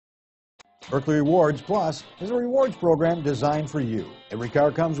Buerkle Rewards Plus is a rewards program designed for you. Every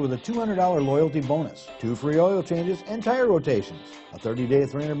car comes with a $200 loyalty bonus, 2 free oil changes and tire rotations, a 30-day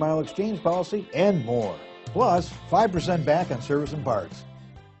 300-mile exchange policy, and more. Plus, 5% back on service and parts.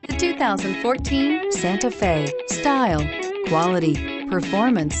 The 2014 Santa Fe. Style, quality,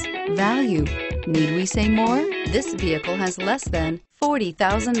 performance, value. Need we say more? This vehicle has less than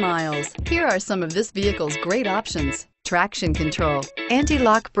 40,000 miles. Here are some of this vehicle's great options: traction control,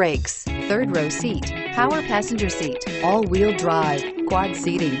 anti-lock brakes, third row seat, power passenger seat, all-wheel drive, quad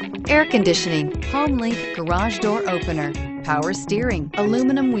seating, air conditioning, home link garage door opener, power steering,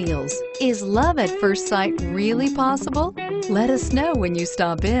 aluminum wheels. Is love at first sight really possible? Let us know when you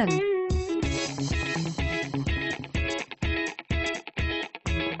stop in.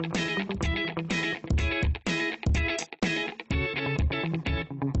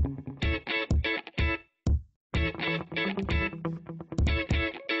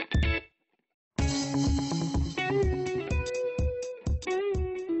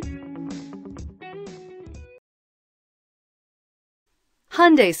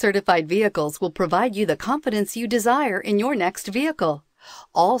 Hyundai certified vehicles will provide you the confidence you desire in your next vehicle.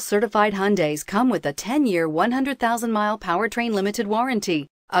 All certified Hyundais come with a 10-year, 100,000-mile powertrain limited warranty,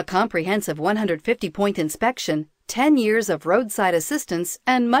 a comprehensive 150-point inspection, 10 years of roadside assistance,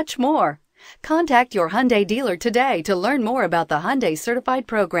 and much more. Contact your Hyundai dealer today to learn more about the Hyundai certified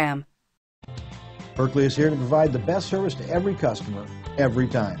program. Buerkle is here to provide the best service to every customer, every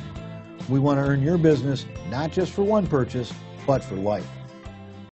time. We want to earn your business, not just for one purchase, but for life.